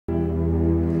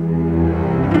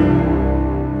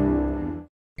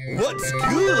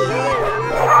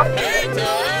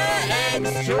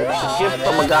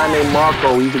from a guy named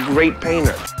Marco. He's a great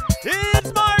painter.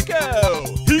 It's Marco!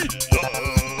 He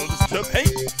loves to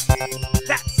paint.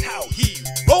 That's how he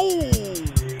rolls.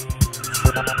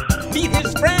 Meet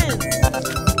his friends.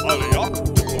 Elinoff.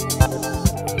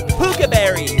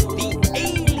 Pukaberry, the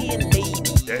alien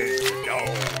lady. There you go.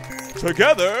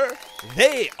 Together,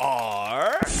 they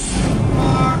are...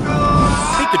 Marco!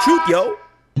 Speak the truth, yo.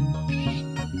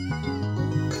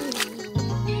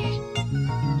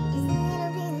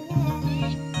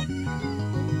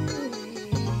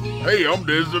 Hey, I'm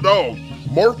Diz the Dog.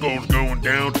 Marco's going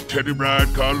down to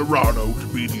Telluride, Colorado to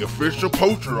be the official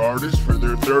poster artist for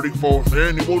their 34th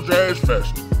annual Jazz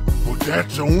Fest. But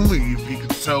that's only if he can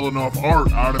sell enough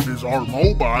art out of his art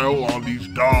mobile on these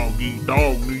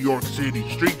dog-eat-dog New York City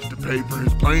streets to pay for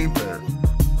his plane fare.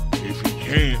 If he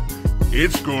can't,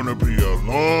 it's gonna be a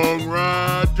long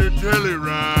ride to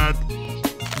Telluride.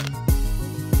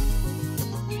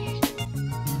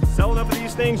 Sell enough of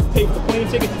these things, pay for the plane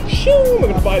ticket, shoo, we're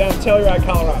gonna fly down to Telluride,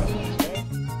 Colorado.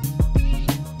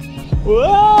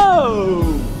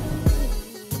 Whoa!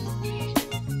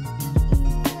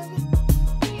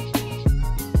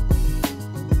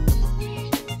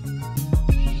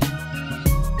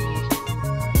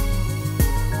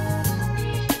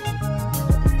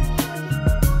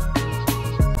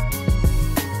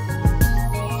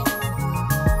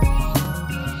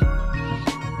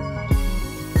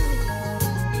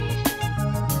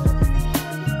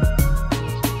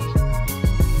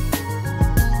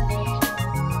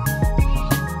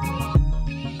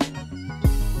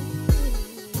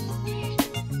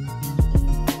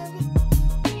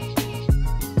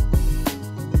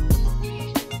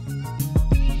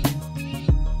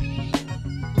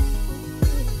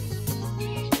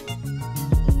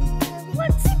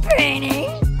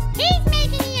 He's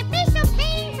making the official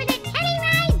paint for the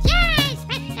Telluride Jazz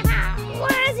Festival.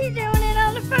 Why is he doing it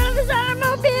on the front of his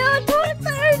automobile on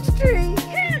 23rd Street?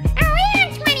 Are we on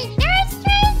 23rd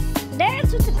Street?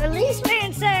 That's what the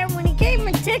policeman said when he gave him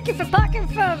a ticket for parking in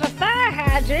front of a fire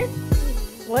hydrant.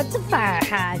 What's a fire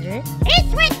hydrant?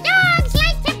 It's what dogs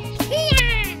like to pee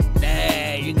on.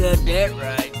 Nah, you got that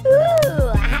right. Ooh,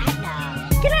 a hot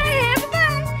dog. Can I have a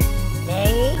bite?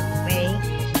 They make me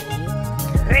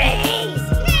crazy.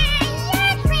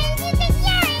 You're crazy because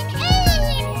you're an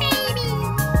alien, baby.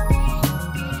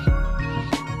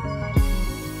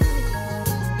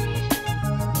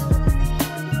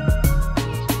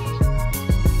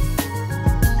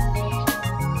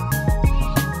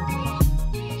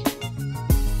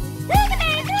 Look at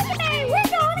that, we're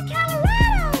going to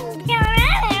Colorado.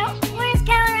 Colorado? Where's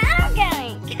Colorado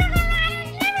going?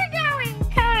 Colorado's never going.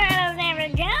 Colorado's never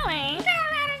going?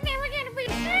 Colorado's never going to be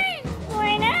free.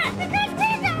 Why not? Because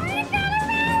we're going to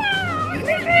Colorado.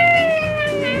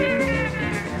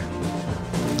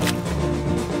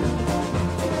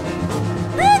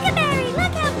 Look at Mary,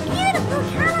 look how beautiful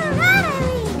Colorado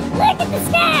is. Look at the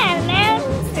sky, the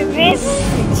mountains, the rivers,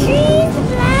 the trees, the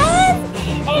flowers,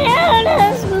 and all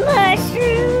those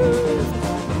mushrooms.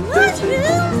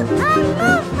 Mushrooms? I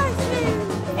love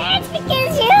mushrooms. That's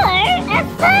because you're a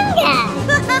fungi.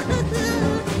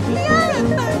 You're a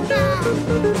fungi.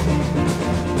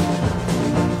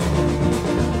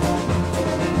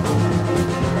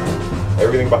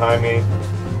 Everything behind me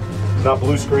is not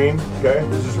blue screen, okay?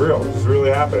 This is real. This is really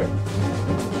happening.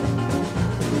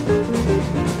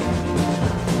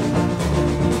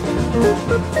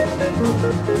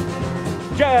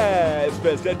 Jazz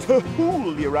Fest at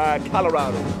Telluride,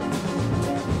 Colorado.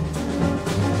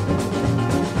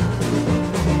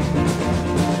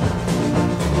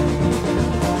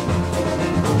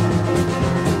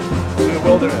 To the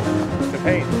wilderness, to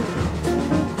paint.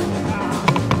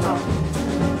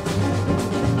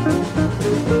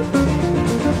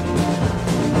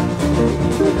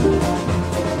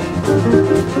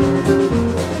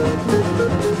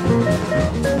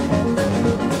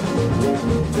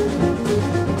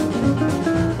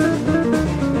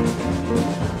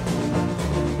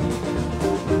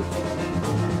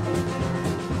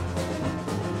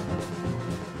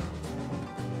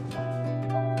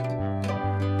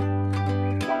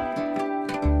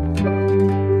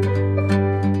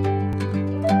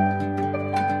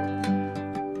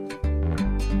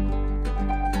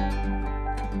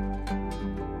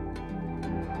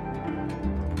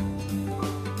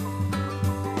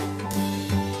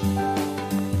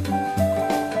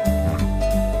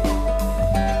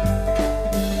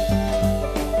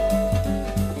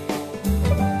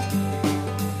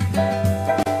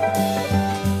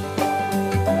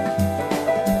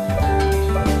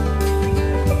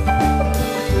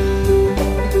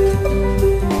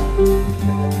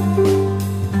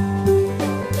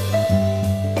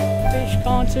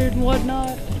 whatnot.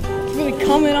 It's really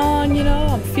coming on, you know.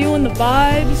 I'm feeling the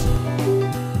vibes.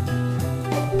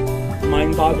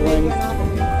 Mind-boggling.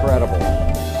 Incredible.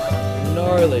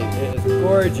 Gnarly. It is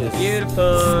gorgeous.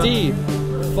 Beautiful. Steep.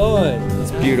 Fun.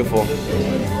 It's beautiful.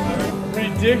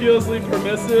 Ridiculously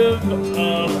permissive.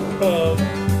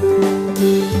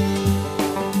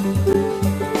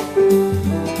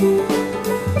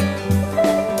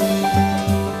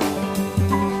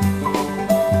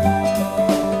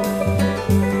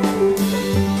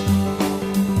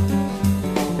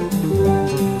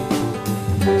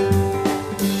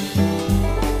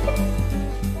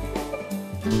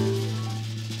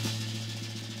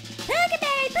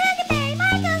 Boogabay,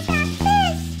 Marco's got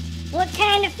fish! What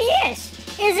kind of fish?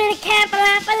 Is it a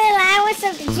Capilopililawus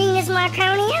of the genus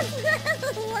Marconium?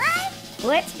 What?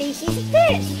 What species of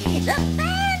fish? It's a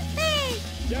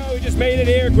fanfish! Yo, we just made it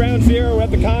here, ground zero. We're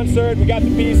at the concert. We got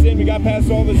the piece in. We got past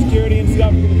all the security and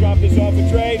stuff. We're gonna drop this off with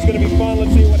Trey. It's gonna be fun.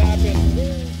 Let's see what happens.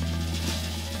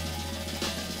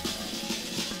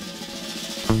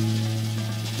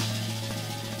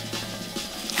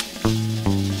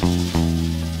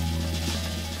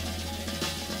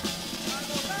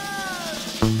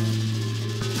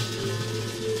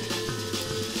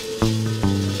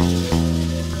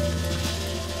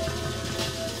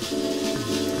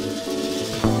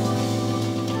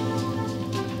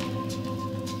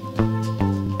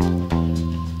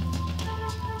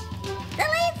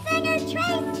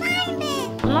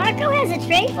 Marco has a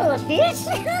tray full of fish?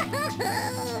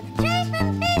 Trey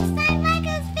from Phish signed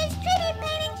Marco's fish tribute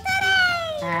painting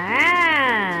today!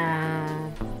 Ah.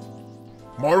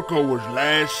 Marco was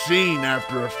last seen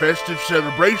after a festive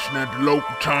celebration at the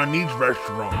local Chinese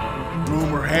restaurant.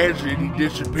 Rumor has it he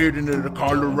disappeared into the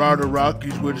Colorado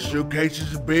Rockies with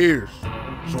suitcases of beers.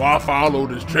 So I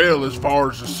followed his trail as far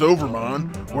as the silver mine,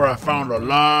 where I found a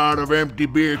lot of empty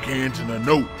beer cans and a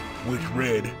note, which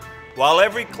read, While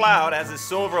every cloud has a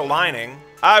silver lining,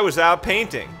 I was out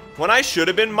painting when I should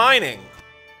have been mining.